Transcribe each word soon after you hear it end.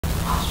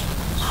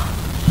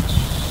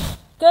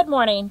Good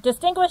morning,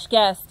 distinguished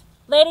guests,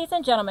 ladies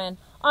and gentlemen.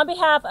 On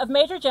behalf of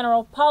Major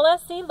General Paula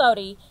C.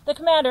 Lodi, the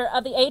commander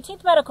of the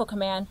 18th Medical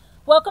Command,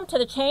 welcome to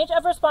the Change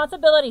of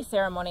Responsibility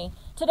ceremony.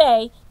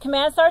 Today,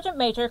 Command Sergeant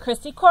Major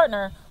Christy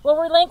Kortner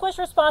will relinquish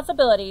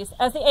responsibilities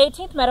as the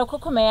 18th Medical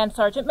Command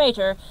Sergeant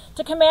Major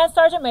to Command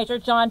Sergeant Major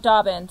John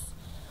Dobbins.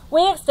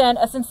 We extend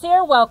a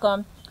sincere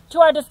welcome to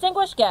our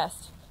distinguished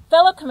guests,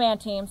 fellow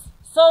command teams,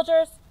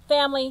 soldiers,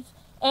 families,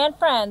 and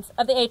friends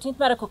of the 18th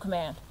Medical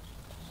Command.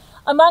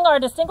 Among our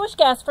distinguished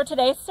guests for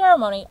today's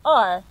ceremony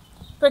are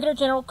Brigadier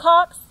General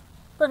Cox,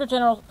 Brigadier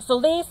General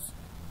Solis,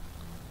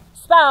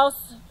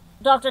 spouse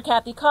Dr.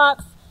 Kathy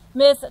Cox,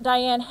 Ms.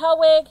 Diane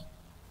Helwig,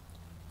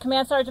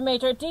 Command Sergeant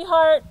Major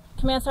DeHart,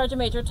 Command Sergeant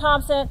Major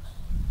Thompson,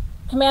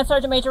 Command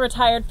Sergeant Major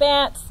Retired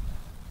Vance,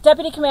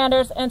 Deputy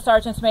Commanders, and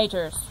Sergeants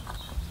Majors.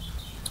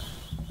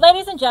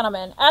 Ladies and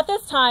gentlemen, at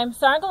this time,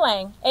 Sergeant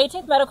Galang,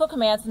 18th Medical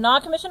Command's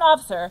non-commissioned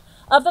officer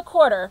of the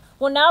quarter,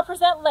 will now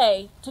present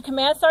lei to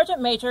Command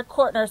Sergeant Major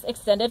Kortner's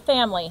extended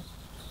family.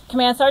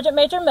 Command Sergeant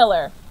Major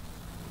Miller,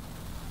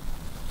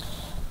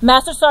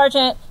 Master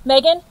Sergeant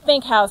Megan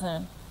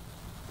Finkhausen,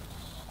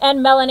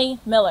 and Melanie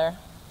Miller.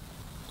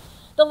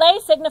 The lei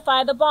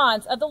signify the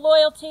bonds of the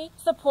loyalty,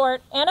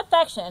 support, and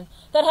affection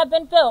that have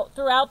been built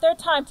throughout their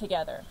time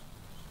together.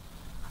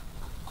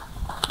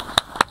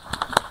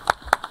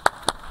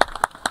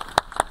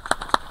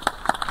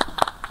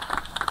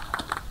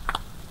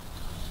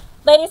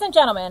 Ladies and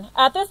gentlemen,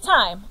 at this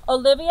time,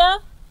 Olivia,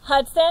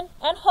 Hudson,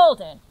 and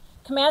Holden,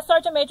 Command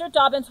Sergeant Major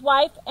Dobbins'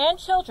 wife and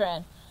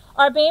children,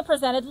 are being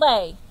presented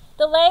lei.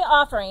 The lei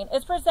offering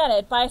is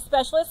presented by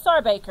Specialist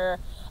Sarbaker,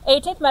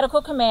 18th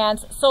Medical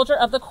Command's Soldier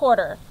of the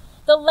Quarter.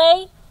 The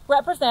lei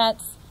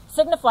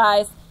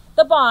signifies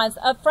the bonds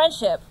of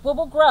friendship which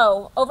will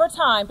grow over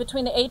time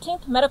between the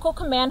 18th Medical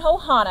Command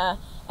Ohana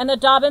and the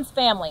Dobbins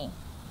family.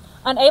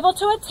 Unable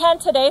to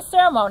attend today's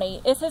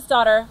ceremony is his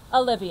daughter,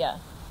 Olivia.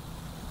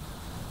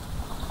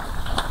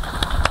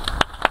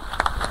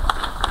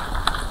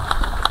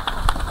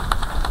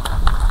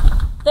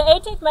 The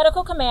 18th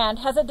Medical Command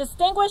has a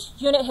distinguished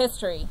unit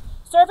history,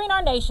 serving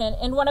our nation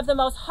in one of the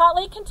most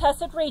hotly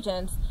contested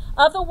regions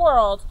of the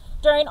world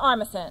during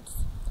armistice.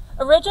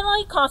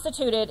 Originally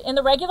constituted in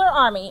the regular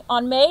Army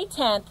on May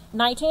 10,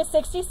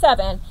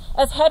 1967,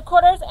 as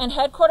Headquarters and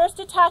Headquarters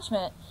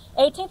Detachment,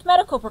 18th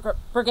Medical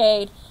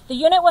Brigade, the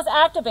unit was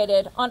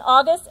activated on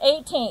August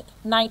 18,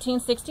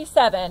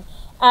 1967,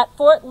 at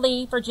Fort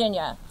Lee,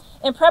 Virginia,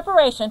 in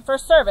preparation for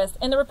service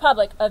in the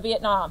Republic of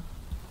Vietnam.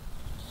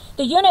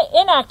 The unit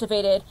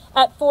inactivated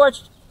at Fort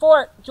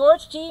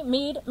George G.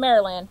 Meade,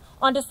 Maryland,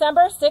 on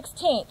December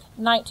 16,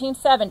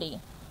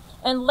 1970,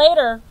 and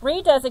later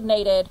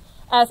redesignated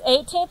as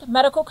 18th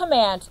Medical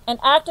Command and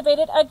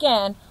activated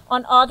again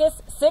on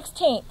August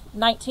 16,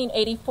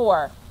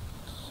 1984,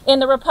 in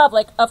the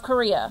Republic of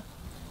Korea.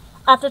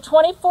 After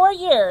 24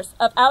 years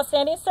of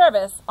outstanding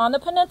service on the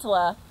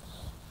peninsula,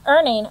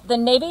 earning the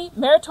Navy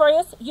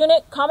Meritorious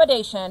Unit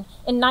Commendation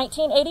in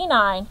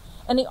 1989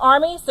 and the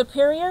Army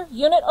Superior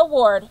Unit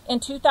Award in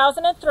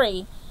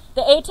 2003,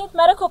 the 18th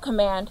Medical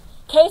Command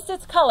cased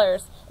its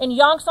colors in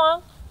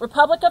Yongsan,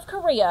 Republic of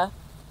Korea,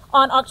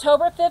 on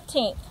October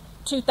 15,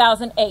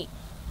 2008.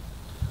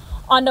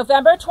 On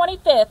November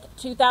 25,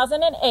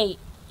 2008,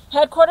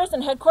 Headquarters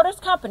and Headquarters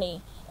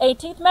Company,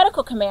 18th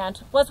Medical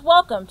Command, was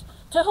welcomed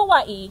to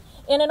Hawaii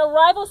in an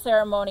arrival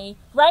ceremony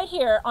right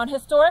here on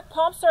historic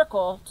Palm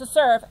Circle to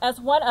serve as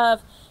one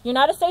of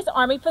United States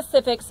Army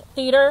Pacific's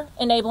theater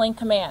enabling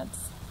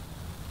commands.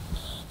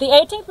 The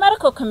 18th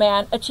Medical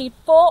Command achieved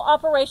full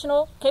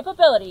operational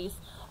capabilities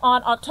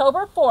on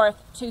October 4,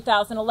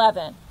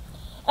 2011,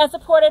 and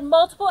supported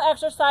multiple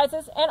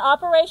exercises and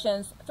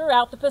operations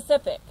throughout the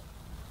Pacific.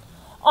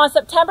 On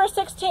September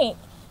 16,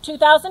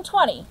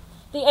 2020,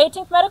 the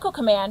 18th Medical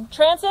Command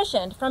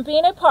transitioned from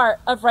being a part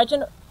of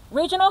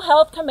Regional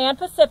Health Command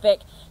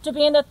Pacific to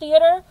being the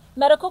Theater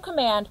Medical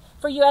Command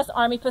for U.S.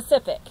 Army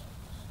Pacific.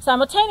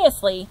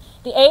 Simultaneously,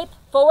 the 8th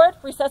Forward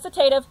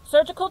Resuscitative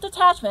Surgical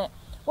Detachment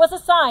was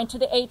assigned to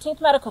the 18th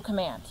Medical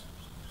Command.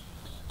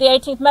 The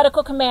 18th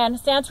Medical Command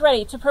stands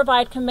ready to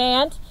provide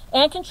command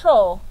and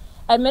control,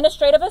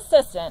 administrative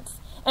assistance,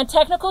 and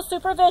technical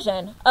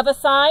supervision of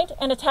assigned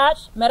and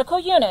attached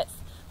medical units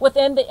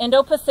within the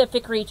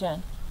Indo-Pacific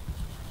region.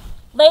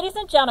 Ladies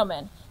and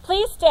gentlemen,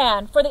 please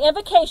stand for the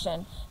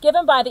invocation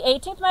given by the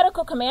 18th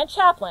Medical Command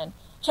Chaplain,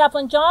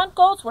 Chaplain John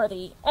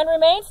Goldsworthy, and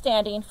remain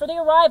standing for the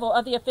arrival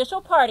of the official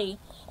party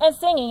and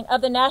singing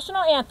of the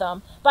national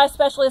anthem by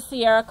Specialist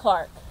Sierra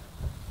Clark.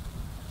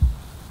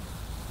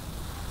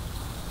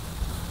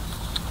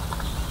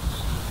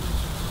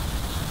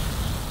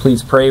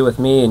 Please pray with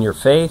me in your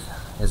faith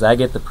as I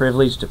get the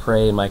privilege to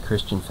pray in my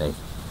Christian faith.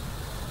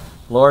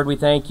 Lord, we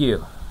thank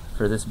you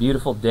for this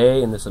beautiful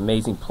day and this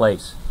amazing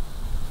place.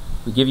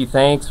 We give you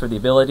thanks for the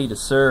ability to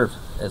serve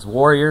as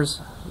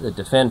warriors that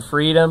defend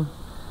freedom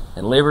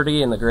and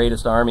liberty in the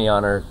greatest army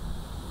on earth.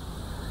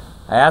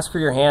 I ask for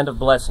your hand of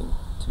blessing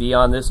to be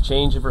on this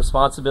change of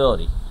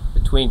responsibility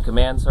between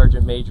Command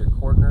Sergeant Major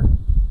Kortner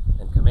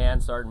and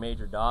Command Sergeant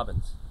Major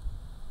Dobbins.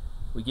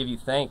 We give you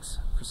thanks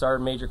for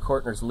Sergeant Major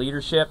Kortner's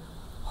leadership,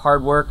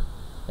 hard work,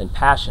 and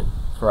passion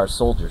for our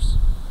soldiers.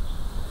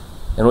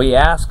 And we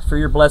ask for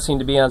your blessing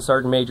to be on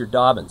Sergeant Major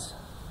Dobbins.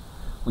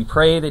 We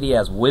pray that he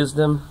has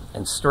wisdom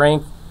and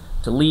strength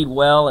to lead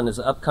well in his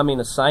upcoming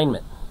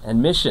assignment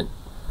and mission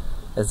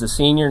as the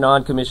senior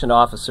non-commissioned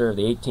officer of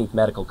the 18th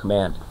Medical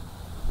Command.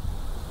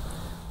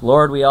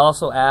 Lord, we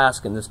also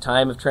ask in this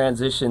time of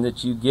transition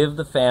that you give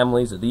the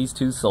families of these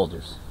two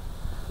soldiers,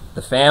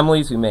 the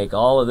families who make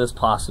all of this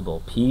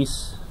possible,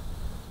 peace,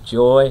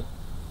 joy,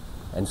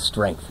 and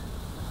strength.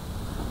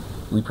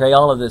 We pray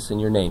all of this in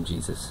your name,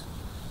 Jesus.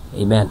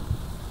 Amen.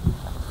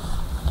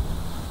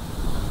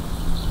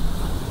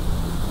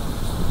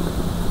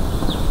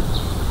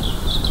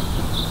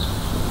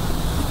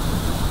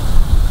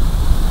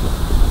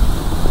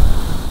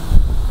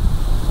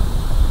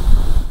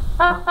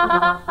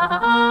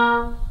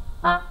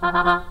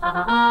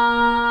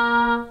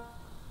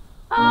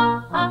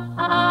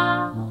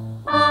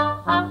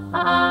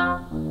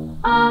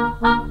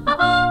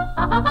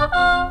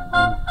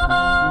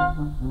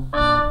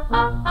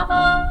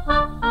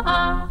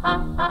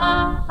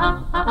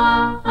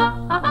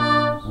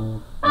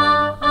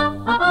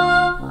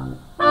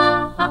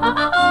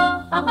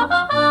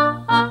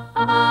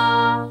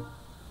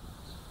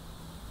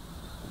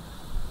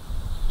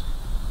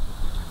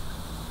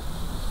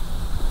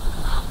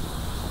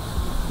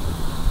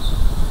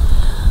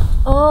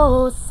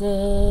 Oh,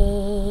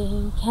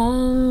 sing,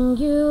 can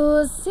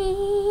you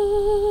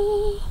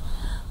see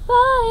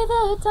by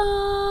the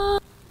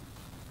dawn?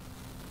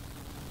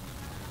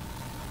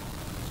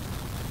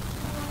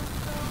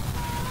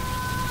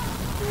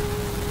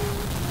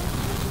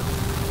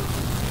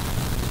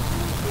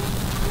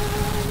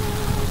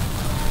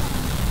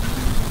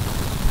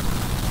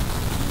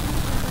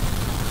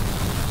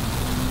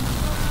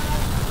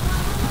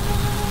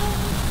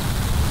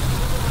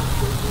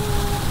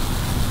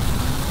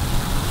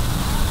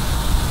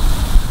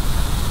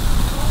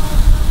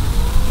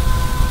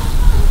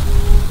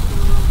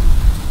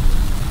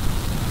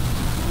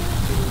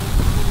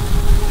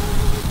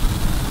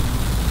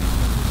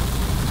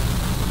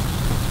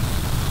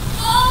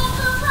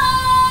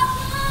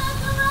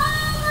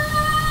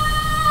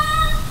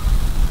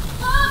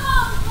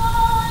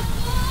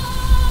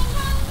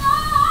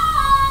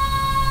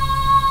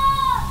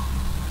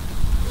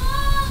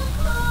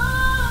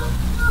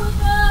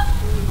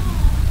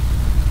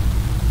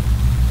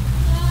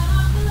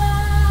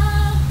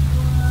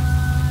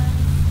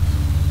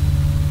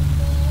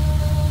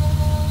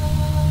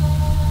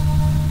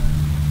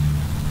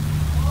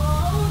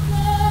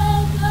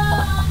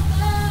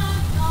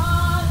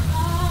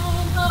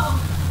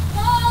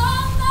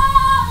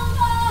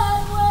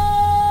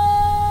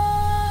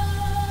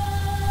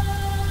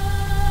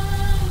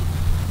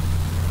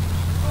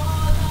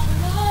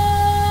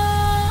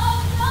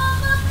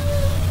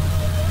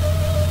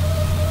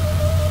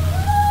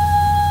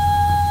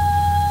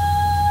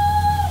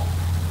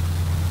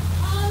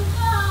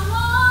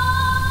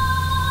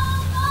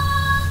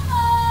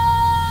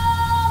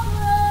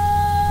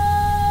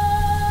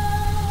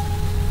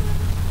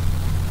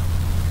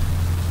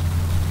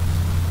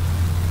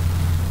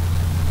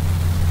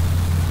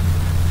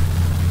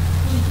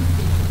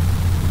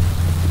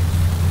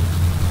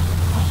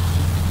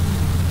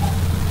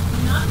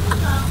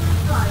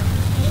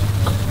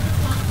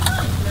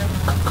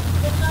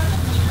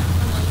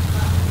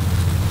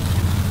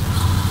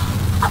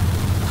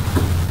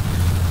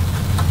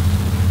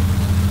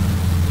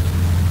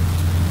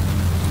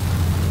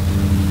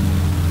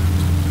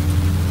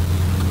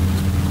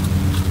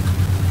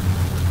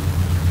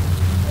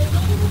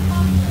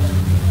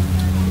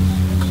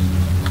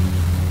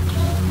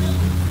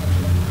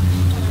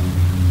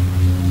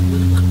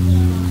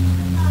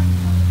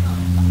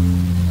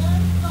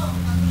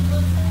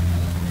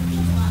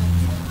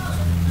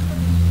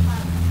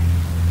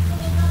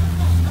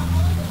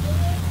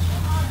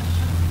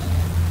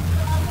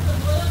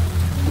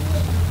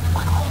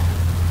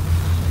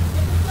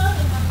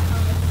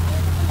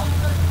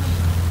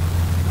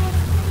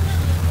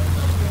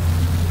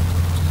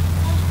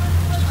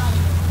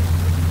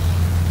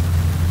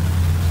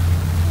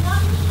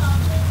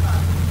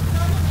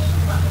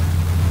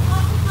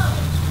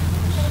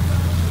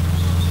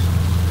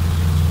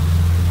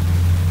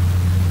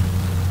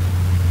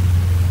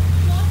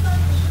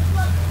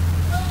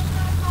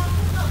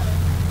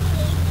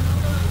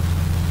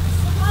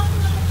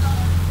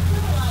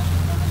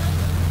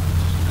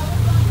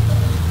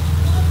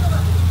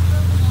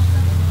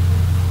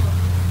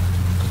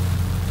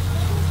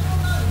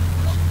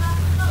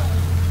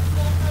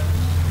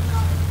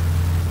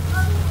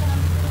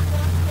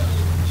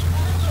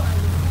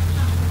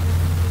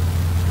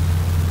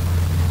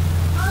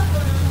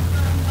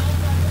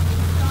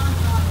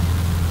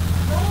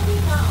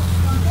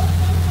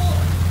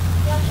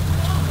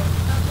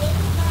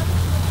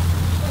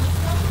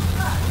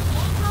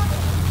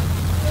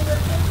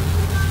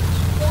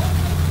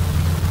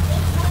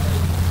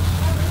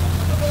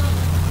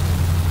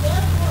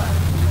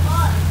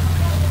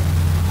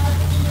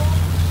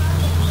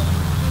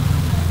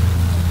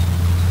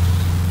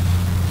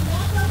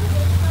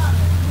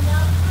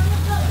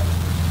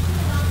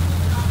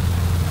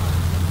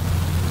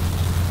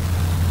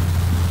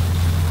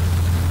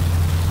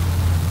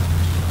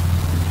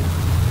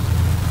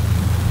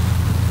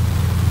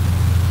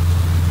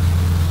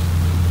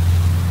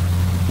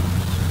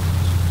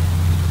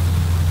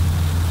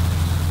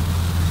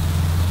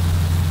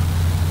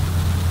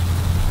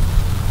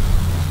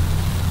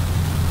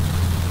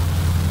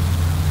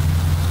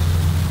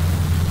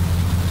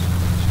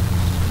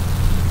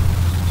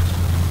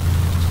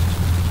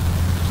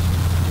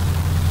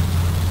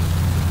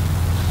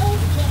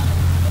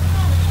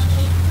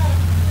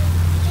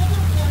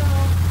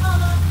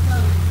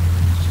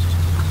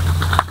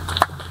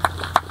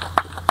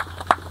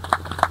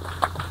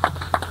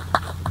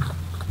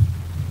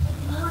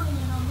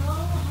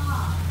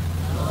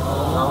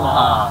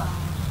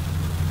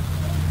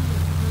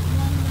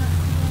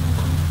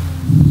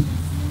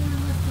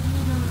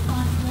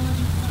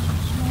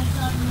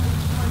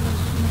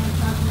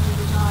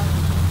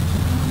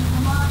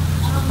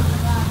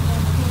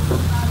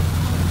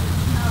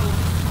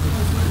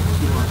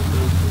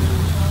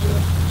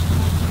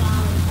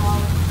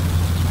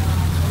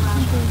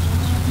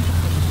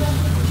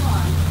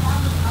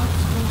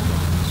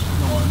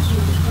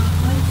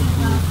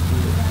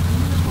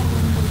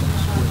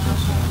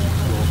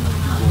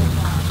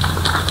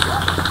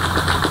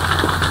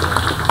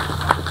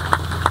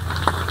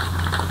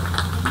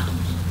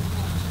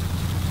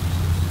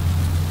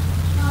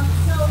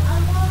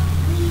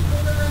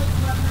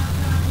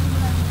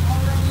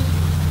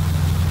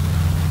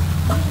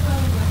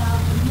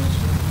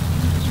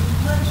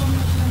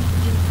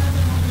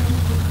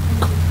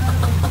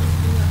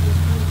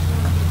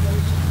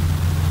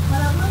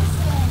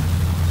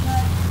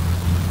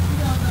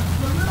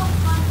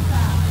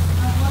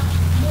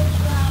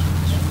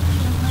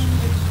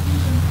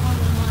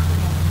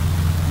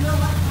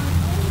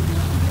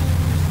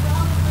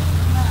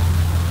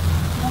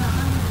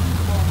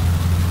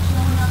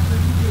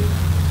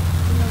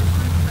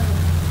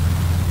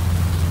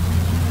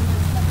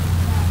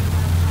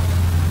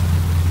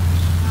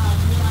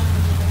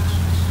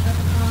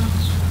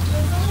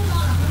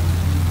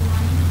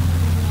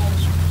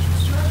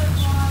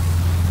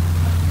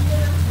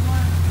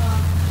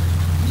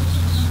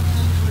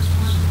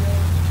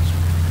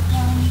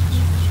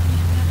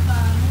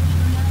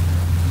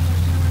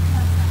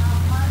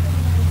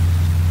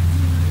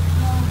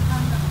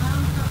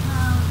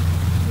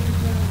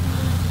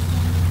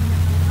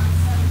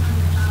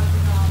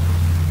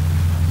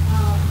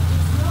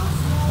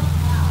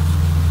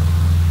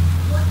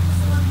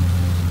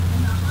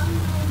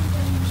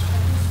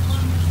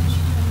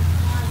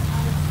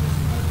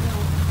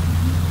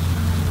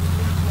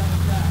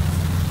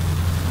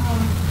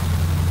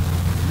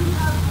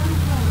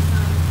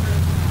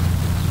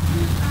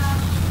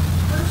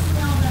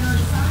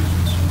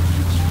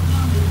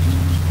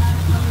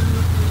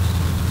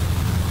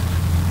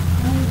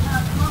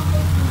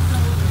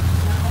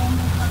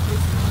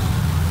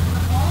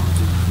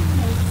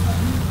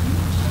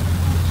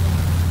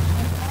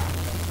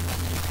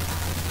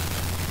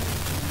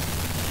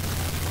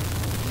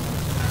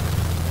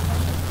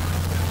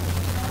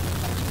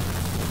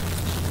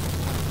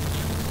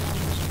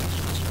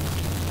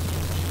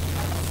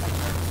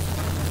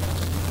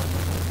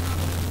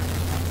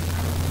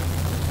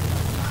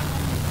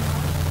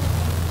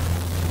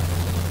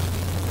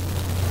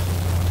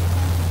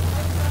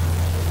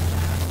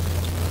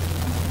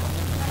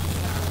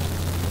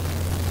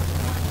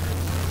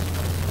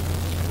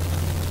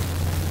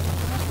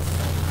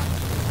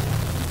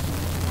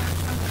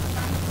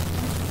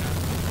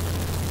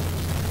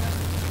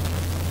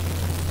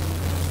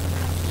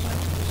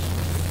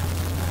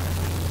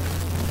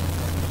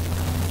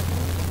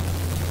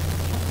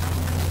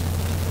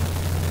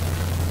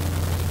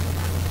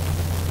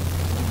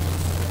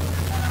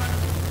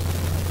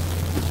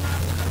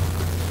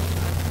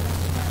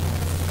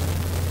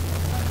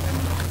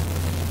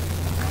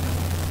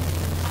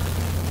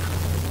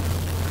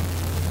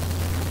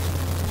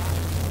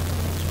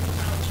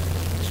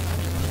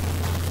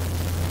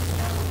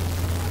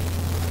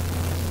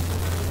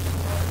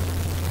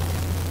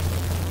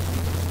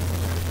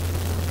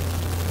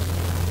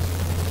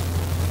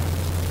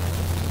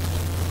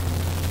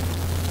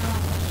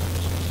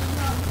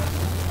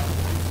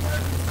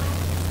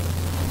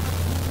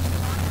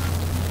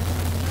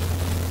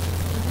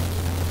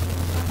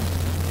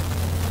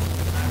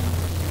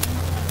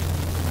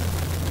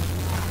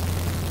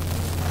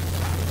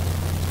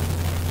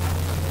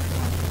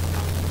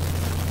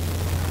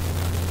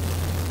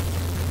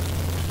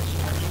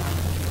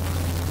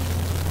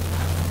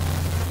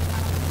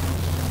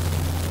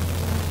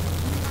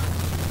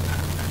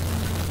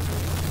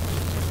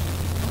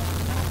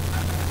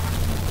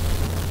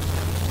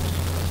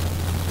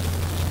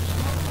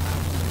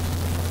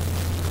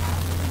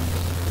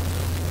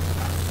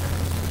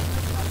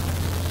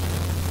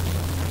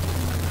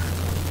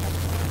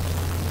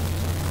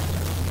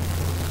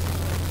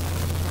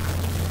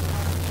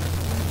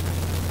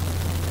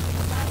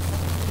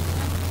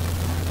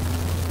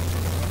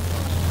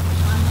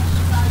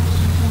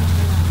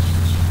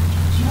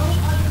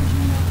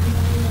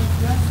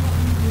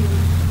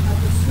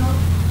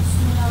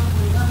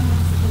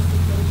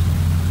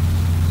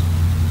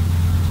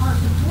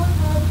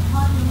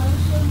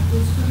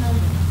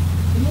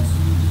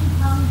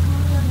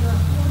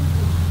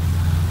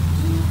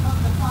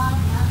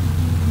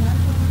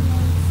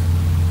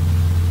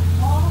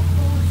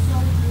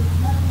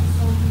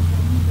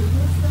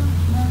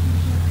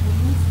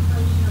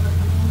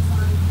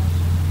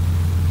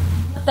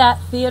 that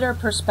theater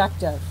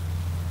perspective.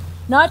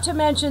 Not to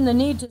mention the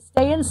need to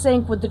stay in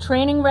sync with the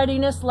training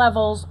readiness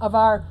levels of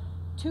our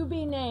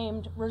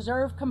to-be-named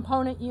reserve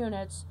component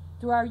units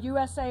through our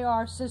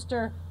USAR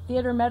sister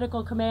theater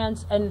medical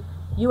commands and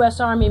U.S.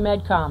 Army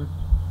MedCom.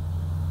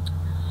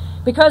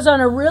 Because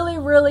on a really,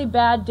 really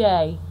bad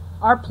day,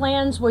 our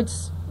plans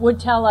would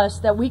tell us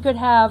that we could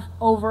have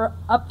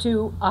up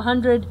to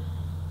 100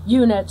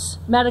 units,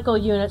 medical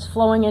units,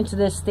 flowing into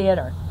this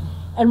theater.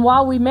 And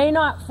while we may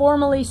not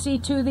formally see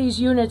to these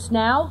units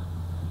now,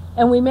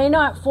 and we may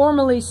not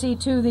formally see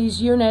to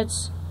these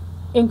units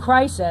in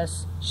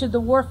crisis, should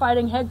the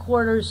warfighting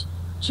headquarters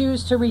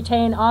choose to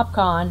retain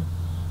OPCON,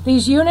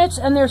 these units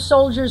and their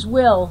soldiers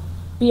will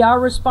be our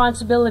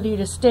responsibility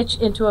to stitch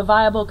into a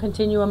viable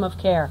continuum of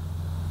care.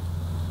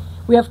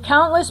 We have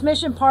countless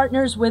mission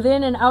partners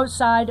within and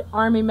outside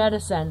Army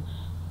medicine,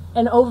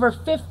 and over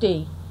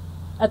 50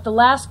 at the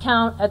last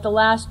count at the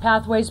last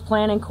Pathways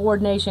Planning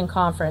Coordination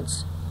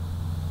Conference.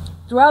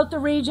 Throughout the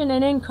region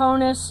and in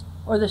CONUS,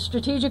 or the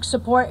strategic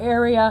support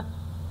area,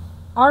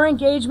 our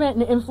engagement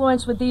and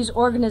influence with these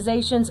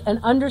organizations and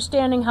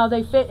understanding how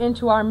they fit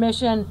into our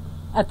mission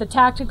at the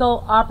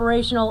tactical,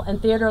 operational,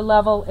 and theater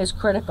level is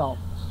critical.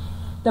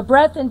 The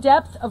breadth and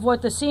depth of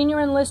what the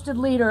senior enlisted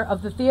leader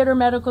of the Theater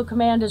Medical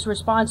Command is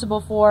responsible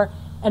for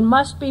and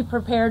must be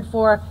prepared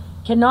for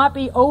cannot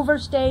be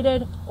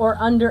overstated or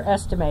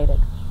underestimated.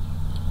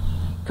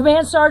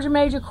 Command Sergeant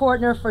Major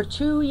Kortner, for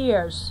 2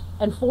 years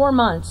and 4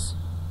 months,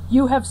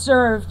 you have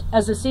served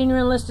as a senior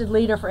enlisted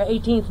leader for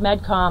 18th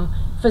MedCom,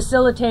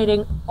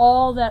 facilitating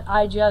all that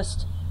I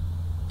just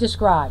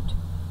described.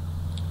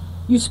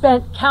 You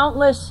spent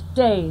countless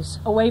days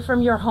away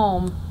from your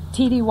home,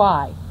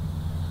 TDY,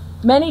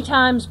 many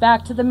times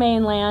back to the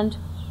mainland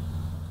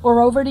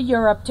or over to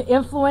Europe to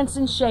influence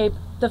and shape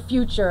the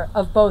future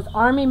of both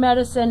Army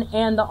medicine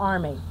and the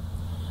Army.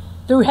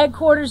 Through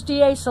headquarters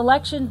DA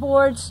selection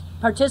boards,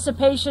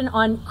 participation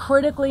on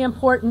critically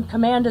important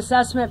command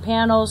assessment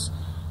panels,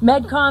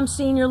 MedCom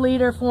senior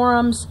leader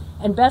forums,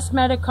 and best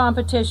medic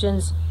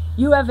competitions,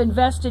 you have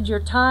invested your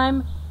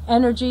time,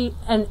 energy,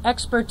 and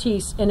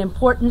expertise in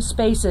important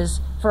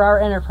spaces for our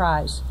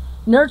enterprise,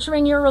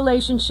 nurturing your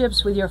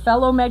relationships with your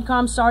fellow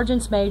MedCom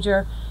sergeants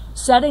major,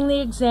 setting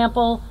the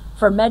example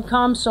for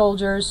MedCom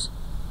soldiers,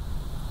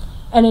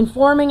 and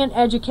informing and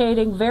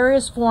educating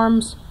various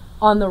forms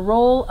on the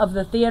role of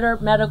the Theater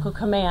Medical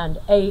Command,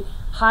 a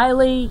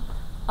highly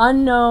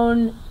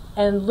unknown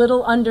and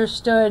little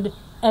understood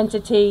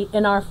entity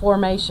in our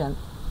formation.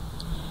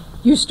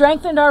 You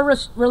strengthened our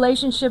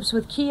relationships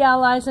with key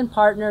allies and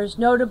partners,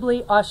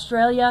 notably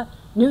Australia,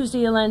 New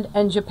Zealand,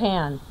 and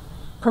Japan,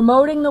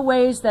 promoting the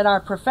ways that our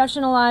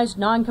professionalized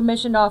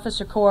non-commissioned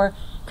officer corps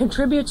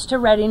contributes to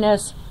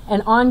readiness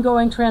and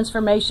ongoing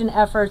transformation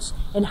efforts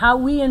in how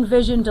we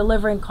envision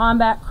delivering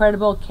combat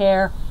credible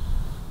care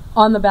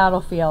on the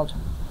battlefield.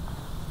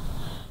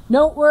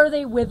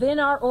 Noteworthy within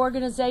our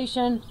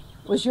organization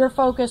was your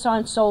focus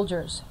on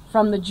soldiers,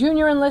 from the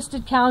Junior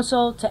Enlisted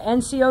Council to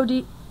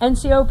NCOPDs,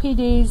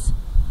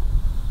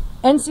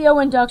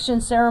 NCO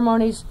induction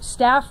ceremonies,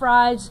 staff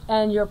rides,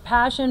 and your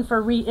passion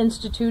for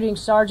reinstituting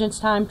sergeant's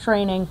time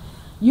training.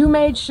 You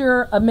made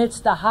sure,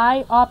 amidst the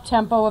high op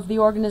tempo of the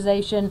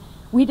organization,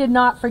 we did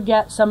not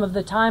forget some of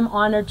the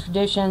time-honored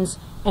traditions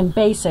and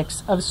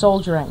basics of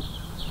soldiering.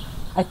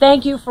 I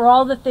thank you for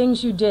all the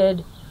things you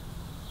did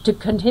to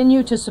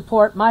continue to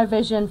support my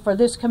vision for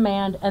this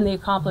command and the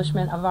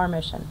accomplishment of our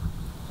mission.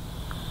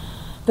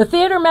 The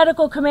Theater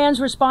Medical Command's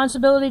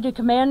responsibility to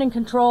command and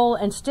control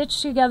and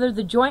stitch together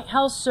the Joint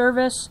Health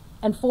Service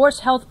and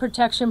Force Health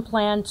Protection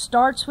Plan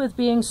starts with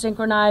being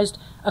synchronized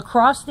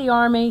across the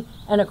Army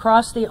and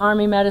across the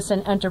Army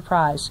medicine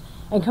enterprise,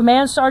 and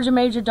Command Sergeant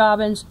Major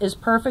Dobbins is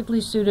perfectly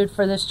suited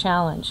for this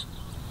challenge.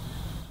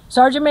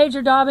 Sergeant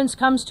Major Dobbins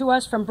comes to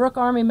us from Brooke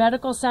Army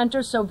Medical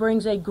Center, so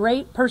brings a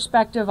great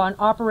perspective on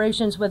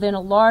operations within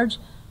a large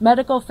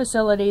medical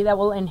facility that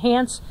will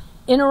enhance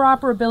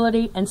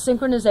interoperability and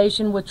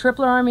synchronization with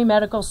Tripler Army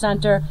Medical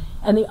Center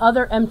and the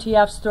other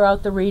MTFs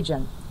throughout the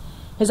region.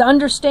 His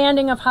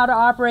understanding of how to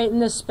operate in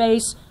this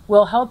space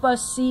will help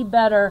us see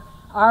better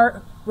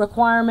our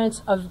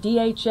requirements of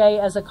DHA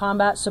as a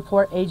combat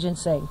support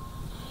agency.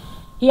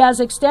 He has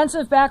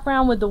extensive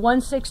background with the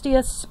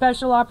 160th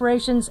Special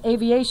Operations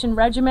Aviation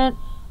Regiment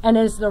and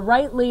is the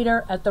right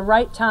leader at the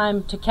right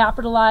time to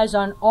capitalize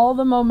on all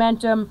the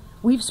momentum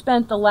we've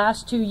spent the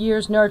last 2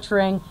 years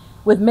nurturing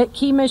with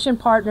key mission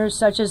partners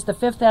such as the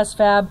 5th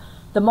SFAB,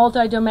 the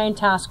Multi-Domain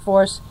Task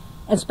Force,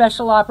 and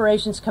Special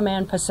Operations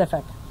Command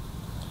Pacific.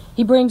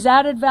 He brings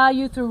added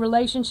value through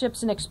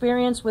relationships and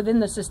experience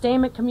within the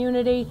sustainment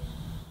community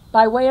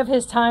by way of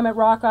his time at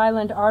Rock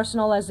Island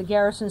Arsenal as the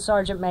Garrison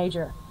Sergeant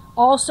Major.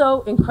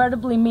 Also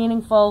incredibly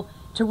meaningful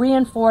to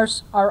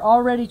reinforce our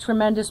already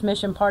tremendous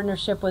mission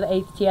partnership with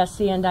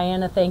ATSC, and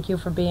Diana, thank you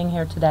for being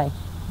here today.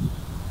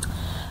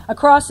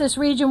 Across this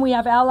region, we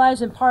have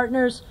allies and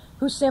partners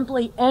who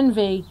simply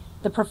envy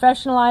the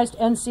professionalized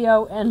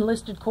NCO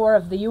enlisted corps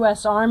of the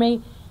U.S.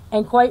 Army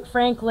and, quite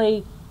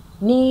frankly,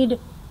 need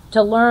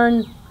to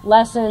learn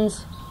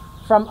lessons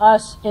from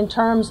us in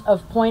terms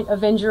of point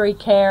of injury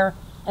care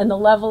and the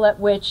level at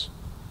which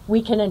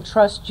we can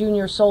entrust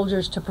junior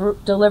soldiers to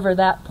deliver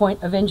that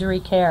point of injury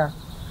care.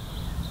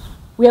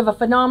 We have a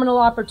phenomenal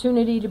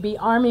opportunity to be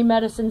Army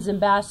Medicine's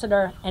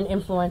ambassador and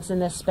influence in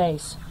this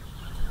space.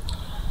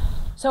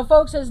 So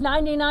folks, as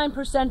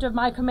 99% of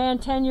my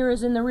command tenure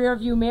is in the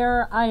rearview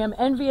mirror, I am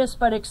envious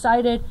but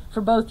excited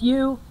for both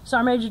you,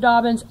 Sergeant Major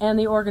Dobbins, and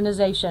the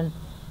organization.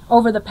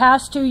 Over the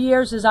past 2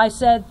 years, as I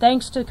said,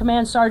 thanks to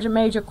Command Sergeant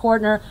Major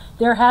Kortner,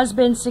 there has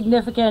been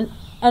significant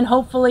and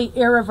hopefully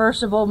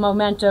irreversible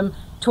momentum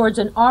towards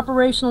an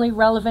operationally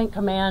relevant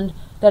command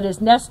that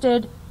is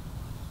nested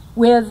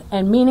with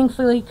and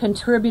meaningfully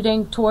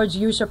contributing towards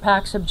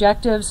USARPAC's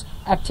objectives,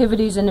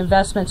 activities, and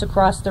investments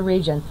across the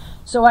region.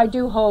 So I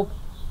do hope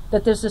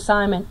that this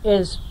assignment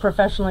is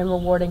professionally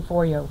rewarding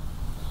for you.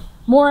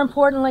 More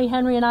importantly,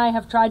 Henry and I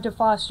have tried to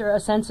foster a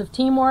sense of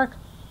teamwork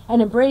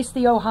and embrace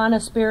the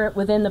Ohana spirit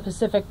within the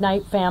Pacific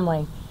Knight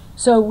family.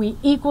 So we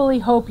equally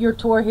hope your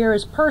tour here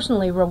is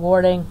personally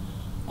rewarding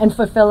and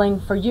fulfilling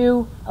for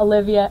you,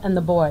 Olivia, and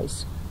the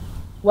boys.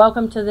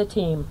 Welcome to the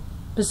team,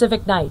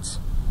 Pacific Knights.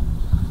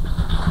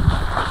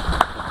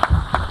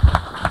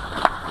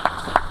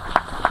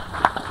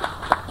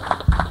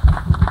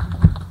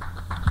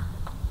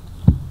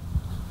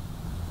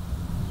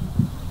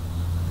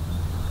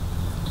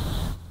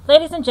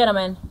 Ladies and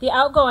gentlemen, the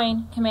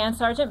outgoing Command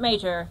Sergeant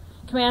Major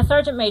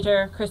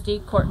Christy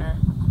Kortner.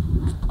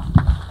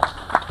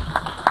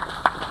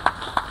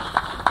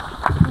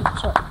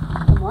 Sure.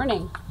 Good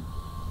morning.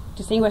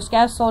 Distinguished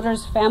guests,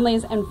 soldiers,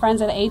 families, and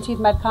friends of the 18th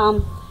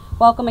Medcom,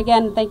 welcome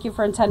again. Thank you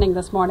for attending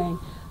this morning.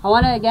 I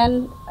want to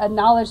again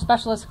acknowledge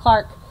Specialist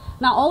Clark.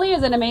 Not only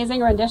is it an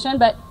amazing rendition,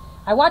 but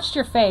I watched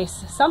your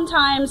face.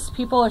 Sometimes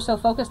people are so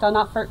focused on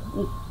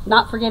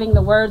not forgetting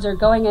the words or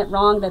going it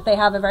wrong that they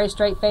have a very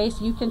straight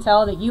face. You can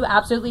tell that you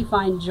absolutely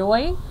find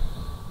joy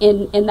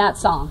in that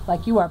song.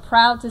 Like, you are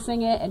proud to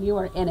sing it and you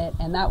are in it,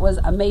 and that was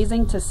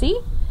amazing to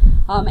see.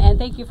 And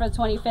thank you for the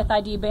 25th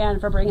ID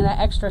Band for bringing that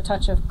extra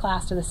touch of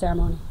class to the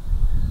ceremony.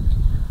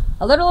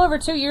 A little over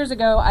 2 years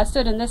ago, I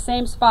stood in this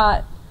same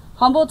spot,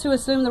 humbled to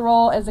assume the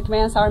role as the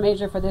Command Sergeant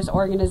Major for this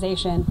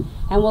organization,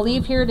 and will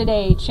leave here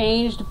today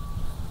changed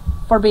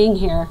for being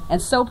here,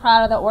 and so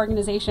proud of the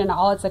organization and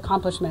all its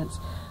accomplishments.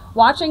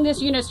 Watching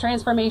this unit's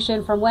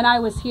transformation from when I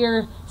was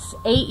here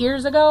 8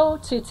 years ago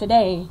to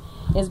today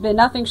has been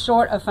nothing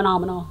short of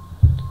phenomenal.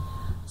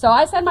 So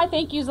I said my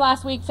thank yous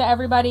last week to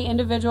everybody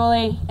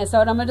individually, and so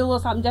I'm going to do a little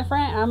something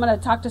different, and I'm going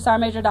to talk to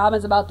Sergeant Major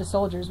Dobbins about the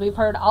soldiers. We've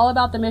heard all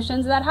about the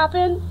missions that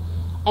happen,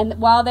 and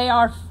while they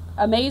are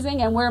amazing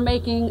and we're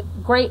making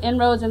great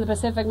inroads in the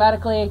Pacific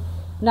medically,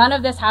 none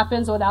of this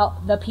happens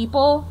without the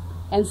people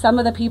and some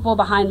of the people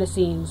behind the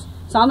scenes.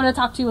 So I'm going to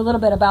talk to you a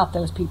little bit about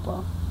those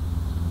people.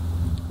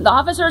 The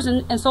officers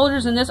and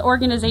soldiers in this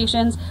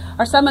organization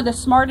are some of the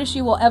smartest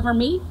you will ever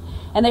meet,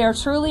 and they are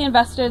truly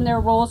invested in their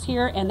roles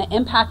here and the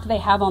impact they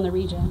have on the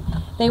region.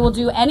 They will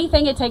do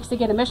anything it takes to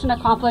get a mission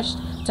accomplished,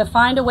 to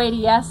find a way to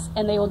yes,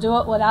 and they will do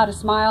it without a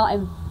smile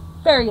and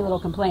very little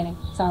complaining.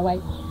 Sorry,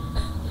 wait.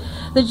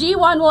 The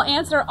G1 will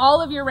answer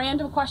all of your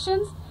random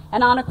questions,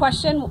 and on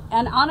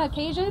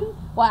occasion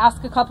will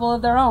ask a couple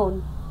of their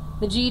own.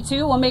 The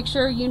G2 will make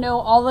sure you know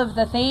all of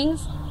the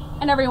things,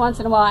 and every once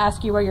in a while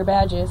ask you where your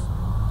badge is.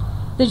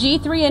 The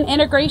G3 and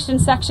integration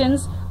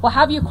sections will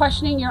have you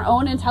questioning your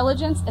own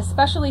intelligence,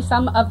 especially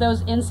some of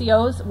those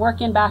NCOs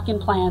working back in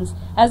plans.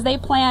 As they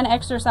plan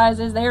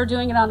exercises, they are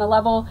doing it on a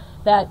level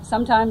that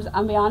sometimes,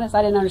 I'll be honest,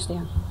 I didn't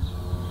understand.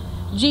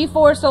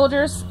 G4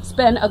 soldiers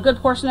spend a good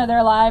portion of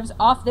their lives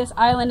off this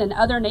island and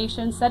other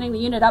nations, setting the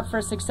unit up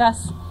for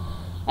success.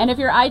 And if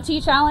you're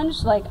IT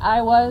challenged, like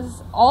I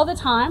was all the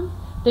time,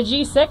 the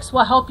G6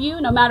 will help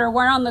you no matter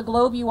where on the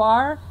globe you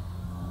are.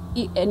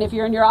 And if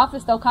you're in your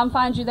office, they'll come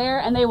find you there,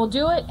 and they will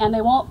do it, and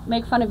they won't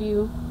make fun of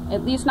you,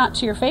 at least not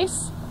to your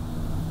face.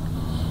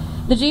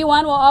 The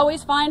G1 will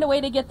always find a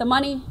way to get the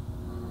money,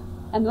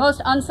 and the most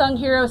unsung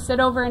heroes sit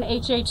over in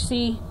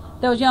HHC.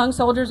 Those young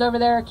soldiers over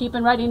there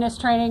keeping readiness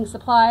training,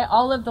 supply,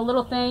 all of the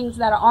little things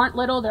that aren't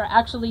little, they're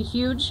actually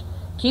huge,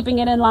 keeping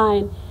it in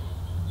line.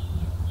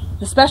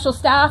 The special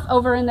staff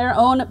over in their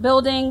own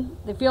building,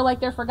 they feel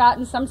like they're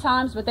forgotten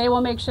sometimes, but they will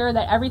make sure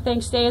that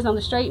everything stays on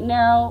the straight and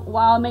narrow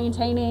while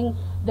maintaining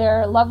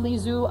their lovely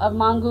zoo of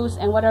mongoose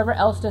and whatever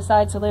else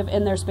decides to live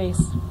in their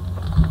space.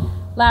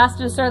 Last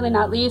and certainly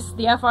not least,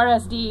 the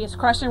FRSD is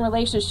crushing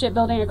relationship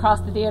building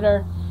across the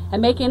theater and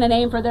making a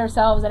name for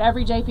themselves at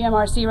every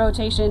JPMRC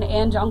rotation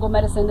and jungle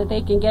medicine that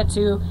they can get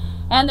to,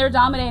 and they're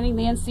dominating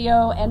the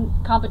NCO and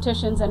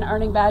competitions and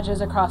earning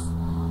badges across.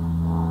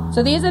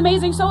 So these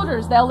amazing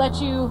soldiers, they'll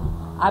let you,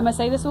 I'm going to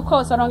say this with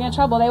quotes so I don't get in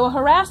trouble, they will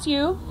harass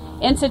you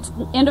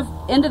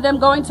into them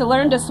going to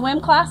learn to swim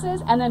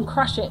classes and then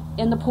crush it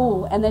in the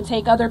pool and then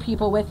take other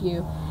people with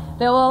you.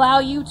 They will allow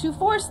you to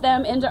force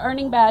them into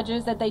earning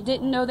badges that they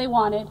didn't know they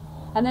wanted,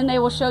 and then they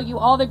will show you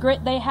all the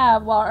grit they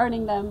have while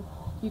earning them.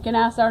 You can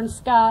ask Sergeant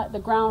Scott, the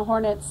Ground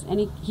Hornets, and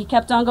he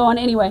kept on going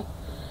anyway.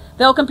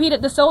 They'll compete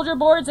at the soldier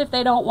boards if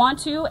they don't want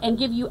to and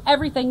give you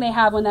everything they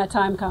have when that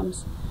time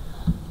comes.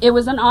 It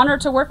was an honor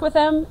to work with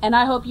them, and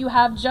I hope you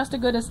have just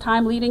as good a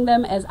time leading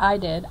them as I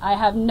did. I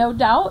have no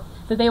doubt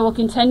that they will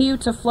continue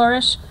to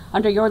flourish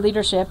under your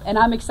leadership, and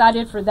I'm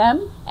excited for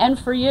them and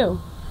for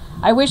you.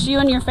 I wish you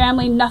and your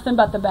family nothing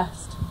but the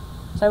best.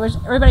 So I wish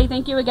everybody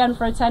thank you again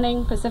for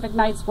attending Pacific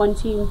Nights, one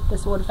team,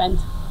 this will defend.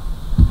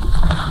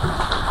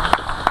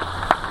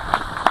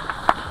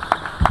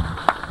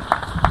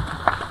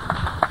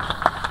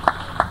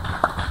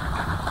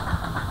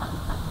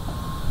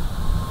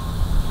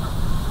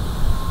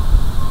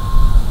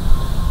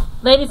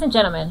 Ladies and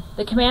gentlemen,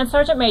 the Command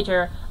Sergeant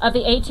Major of the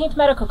 18th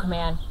Medical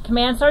Command,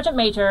 Command Sergeant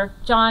Major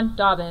John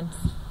Dobbins.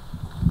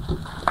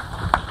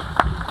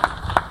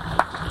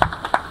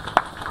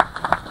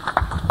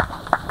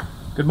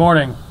 Good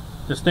morning,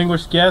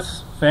 distinguished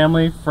guests,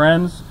 family,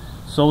 friends,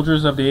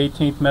 soldiers of the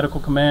 18th Medical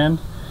Command,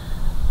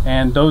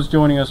 and those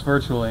joining us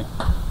virtually.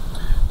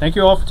 Thank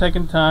you all for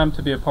taking time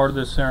to be a part of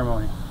this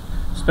ceremony.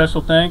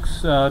 Special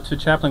thanks to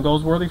Chaplain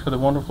Goldsworthy for the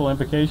wonderful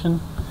invocation.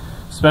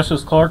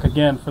 Specialist Clark,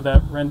 again, for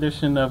that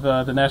rendition of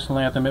the national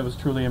anthem. It was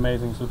truly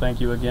amazing, so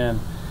thank you again.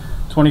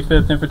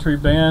 25th Infantry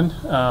Band,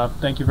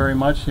 thank you very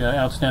much.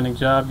 Outstanding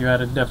job. You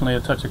added definitely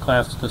a touch of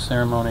class to the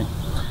ceremony.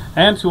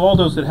 And to all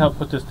those that helped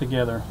put this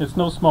together. It's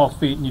no small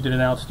feat, and you did an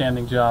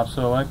outstanding job,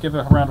 so give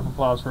a round of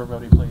applause for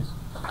everybody, please.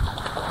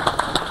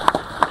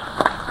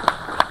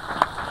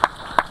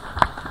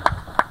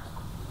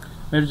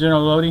 Major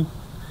General Lodi,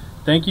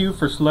 thank you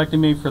for selecting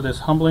me for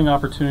this humbling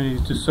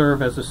opportunity to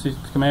serve as the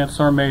Command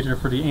Sergeant Major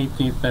for the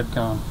 18th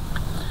MedCom.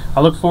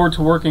 I look forward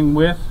to working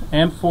with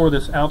and for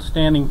this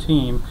outstanding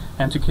team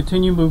and to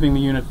continue moving the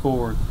unit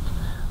forward.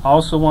 I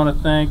also want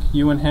to thank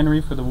you and Henry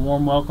for the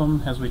warm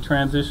welcome as we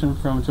transition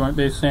from Joint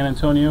Base San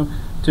Antonio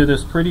to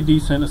this pretty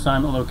decent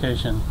assignment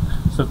location.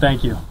 So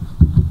thank you.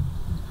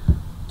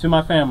 To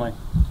my family,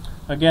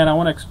 again, I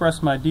want to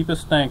express my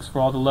deepest thanks for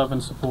all the love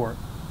and support.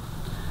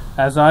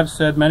 As I've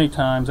said many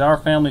times, our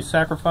family's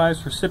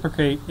sacrifice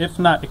reciprocate, if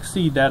not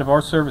exceed, that of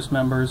our service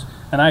members,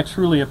 and I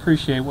truly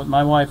appreciate what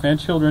my wife and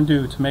children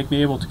do to make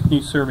me able to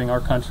continue serving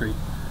our country.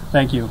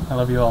 Thank you. I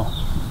love you all.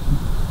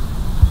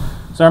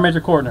 Sergeant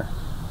Major Kortner,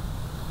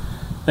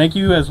 thank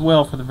you as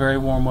well for the very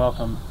warm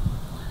welcome.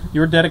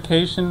 Your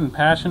dedication and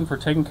passion for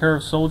taking care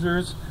of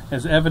soldiers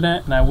is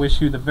evident, and I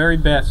wish you the very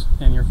best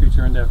in your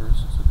future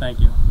endeavors. So thank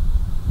you.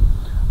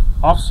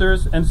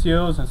 Officers,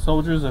 NCOs, and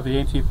soldiers of the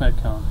 18th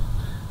MedCom,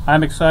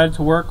 I'm excited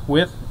to work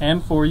with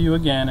and for you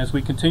again as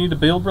we continue to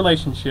build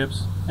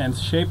relationships and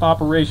shape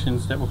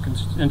operations that will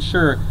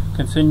ensure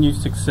continued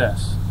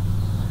success.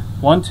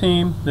 One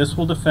team, this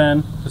will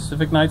defend.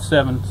 Pacific Night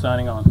 7,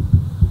 signing on.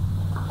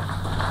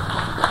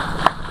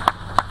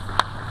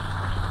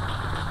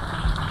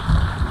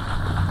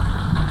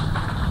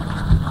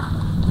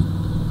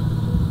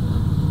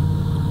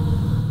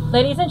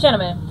 Ladies and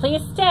gentlemen,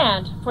 please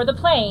stand for the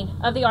playing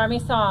of the Army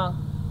song.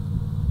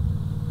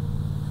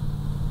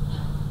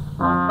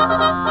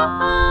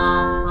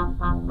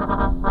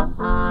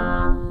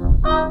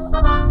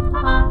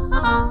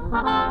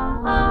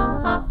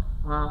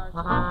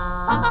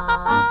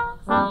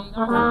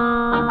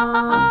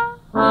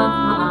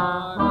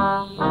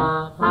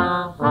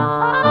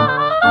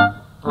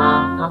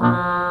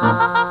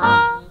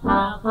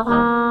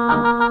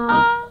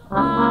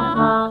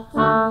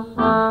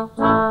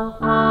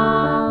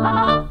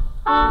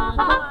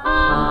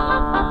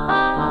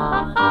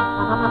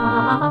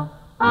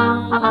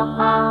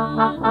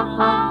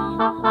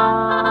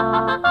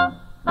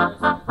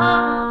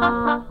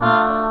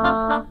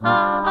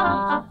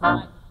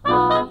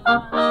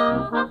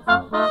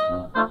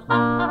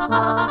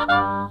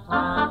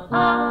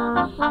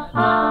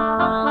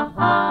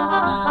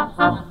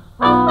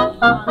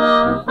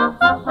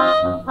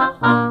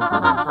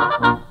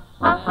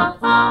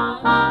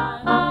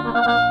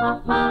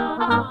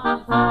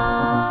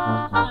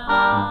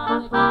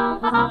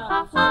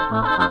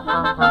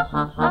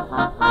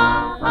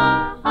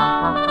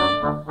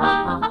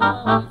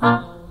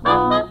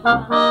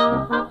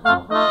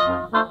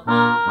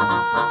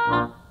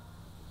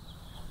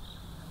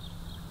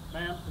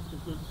 Ma'am, this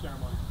concludes the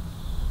ceremony.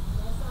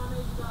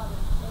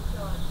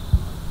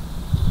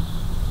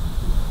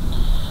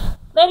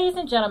 Ladies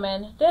and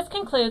gentlemen, this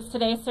concludes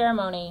today's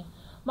ceremony.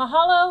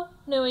 Mahalo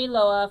nui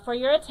loa for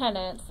your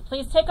attendance.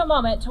 Please take a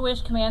moment to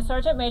wish Command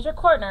Sergeant Major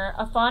Kortner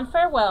a fond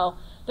farewell.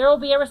 There will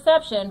be a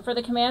reception for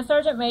the Command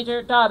Sergeant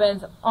Major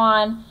Dobbins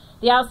on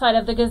the outside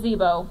of the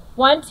gazebo.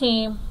 One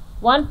team,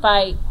 one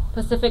fight,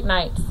 Pacific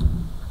Nights.